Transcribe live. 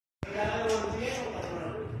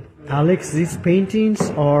Alex, these paintings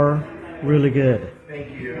are really good.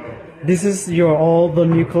 Thank you. This is your all the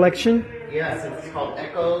new collection? Yes, it's called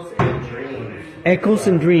Echoes and Dreams. Echoes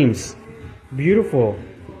and Dreams. Beautiful.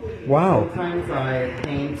 Wow. Sometimes I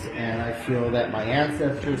paint and I feel that my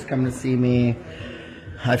ancestors come to see me.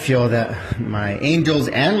 I feel that my angels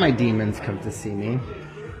and my demons come to see me.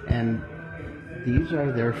 And these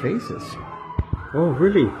are their faces. Oh,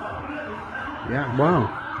 really? Yeah.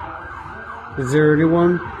 Wow. Is there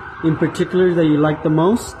anyone in particular that you like the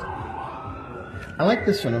most? I like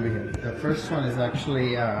this one over here. The first one is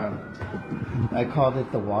actually, I called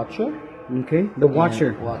it the Watcher. Okay, the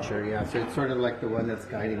Watcher. Watcher, yeah. So it's sort of like the one that's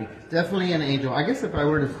guiding me. Definitely an angel. I guess if I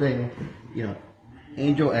were to say,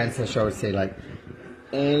 angel ancestor, I would say like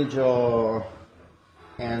angel,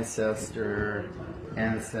 ancestor,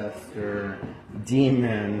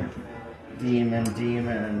 demon.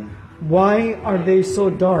 Why are they so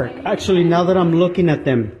dark? Actually, now that I'm looking at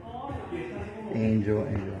them. Angel.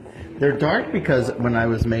 They're dark because when I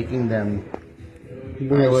was making them,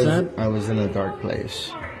 I was in a dark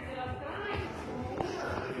place.